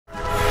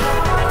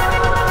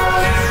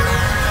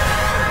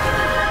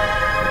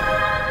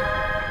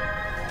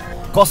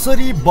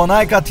कसरी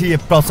बनाएका थिए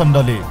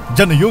प्रचण्डले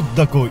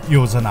जनयुद्धको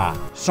योजना?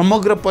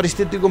 समग्र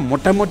परिस्थितिको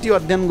मोटामोटी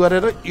अध्ययन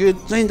गरेर यो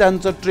चाहिँ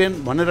जान्छ ट्रेन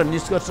भनेर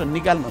निष्कर्ष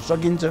निकाल्न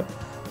सकिन्छ।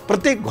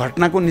 प्रत्येक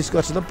घटनाको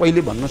निष्कर्ष त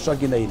पहिले भन्न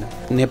सकिँदैन।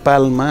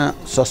 नेपालमा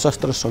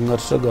सशस्त्र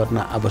सङ्घर्ष गर्न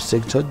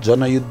आवश्यक छ,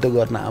 जनयुद्ध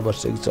गर्न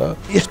आवश्यक छ।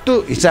 यस्तो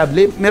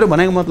हिसाबले मेरो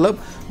भनेको मतलब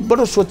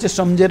बडो सोचे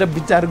सम्झेर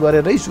विचार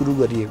गरेरै सुरु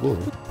गरिएको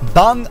हो।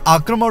 दाङ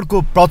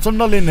आक्रमणको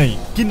प्रचण्डले नै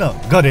किन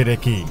गरेर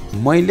कि?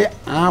 मैले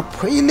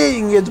आफैले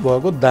इङ्गेज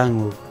भएको दाङ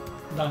हो।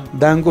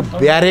 दाङको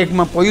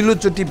ब्यारेकमा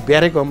पहिलोचोटि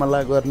ब्यारेक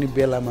हमला गर्ने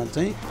बेलामा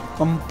चाहिँ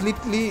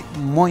कम्प्लिटली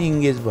म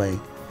इङ्गेज भएँ।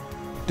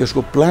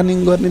 त्यसको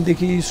प्लानिङ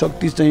गर्नेदेखि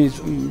शक्ति चाहिँ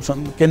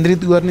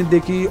केन्द्रित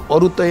गर्नेदेखि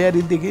अरू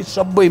तयारीदेखि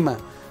सबैमा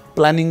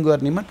प्लानिङ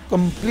गर्नेमा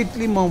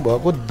कम्प्लिटली म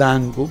भएको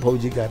दाङको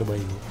फौजी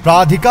कारबाही हो।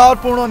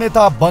 प्राधिकारपूर्ण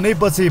नेता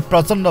बनेपछि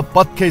प्रचण्ड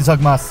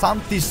पत्खेजगमा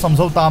शान्ति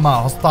सम्झौतामा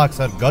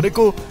हस्ताक्षर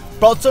गरेको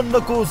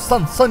प्रचण्डको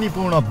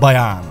सनसनीपूर्ण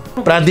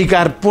बयान।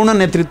 प्राधिकारपूर्ण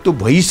नेतृत्व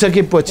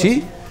भइसकेपछि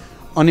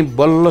अनि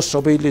बल्ल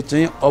सबैले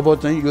चाहिँ अब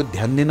चाहिँ यो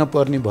ध्यान दिन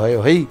पर्ने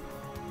भयो है,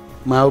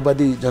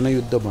 माओवादी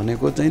जनयुद्ध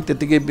भनेको चाहिँ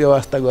त्यतिकै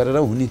व्यवस्था गरेर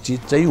हुने चिज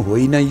चाहिँ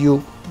होइन यो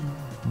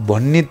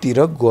भन्नेतिर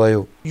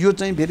गयो। यो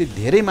चाहिँ फेरि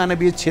धेरै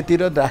मानवीय क्षति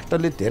र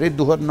राष्ट्रले धेरै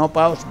दुःख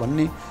नपाओस्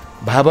भन्ने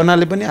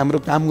भावनाले पनि हाम्रो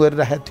काम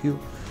गरिरहेको थियो।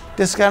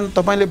 त्यसकारण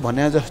तपाईँले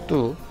भने जस्तो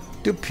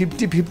त्यो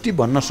 50-50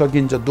 भन्न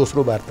सकिन्छ।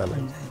 दोस्रो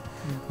वार्तालाई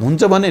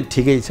हुन्छ भने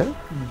ठिकै छ,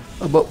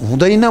 अब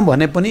हुँदैन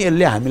भने पनि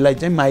यसले हामीलाई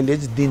चाहिँ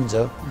माइलेज दिन्छ।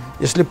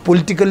 यसले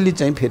पोलिटिकल्ली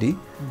चाहिँ फेरि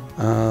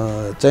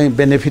चाहिँ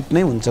बेनिफिट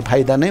नै हुन्छ,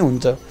 फाइदा नै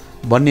हुन्छ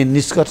भन्ने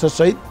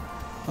निष्कर्षसहित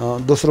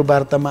दोस्रो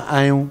वार्तामा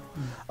आयौँ।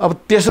 अब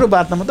तेस्रो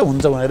वार्तामा त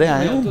हुन्छ भनेरै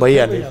आयौँ,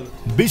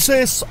 भइहाल्यो।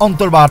 विशेष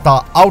अन्तर्वार्ता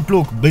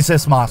आउटलुक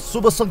विशेषमा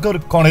शुभशङ्कर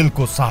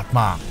कणेलको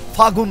साथमा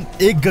फागुन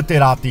 1 गते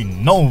राति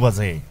 9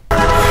 बजे।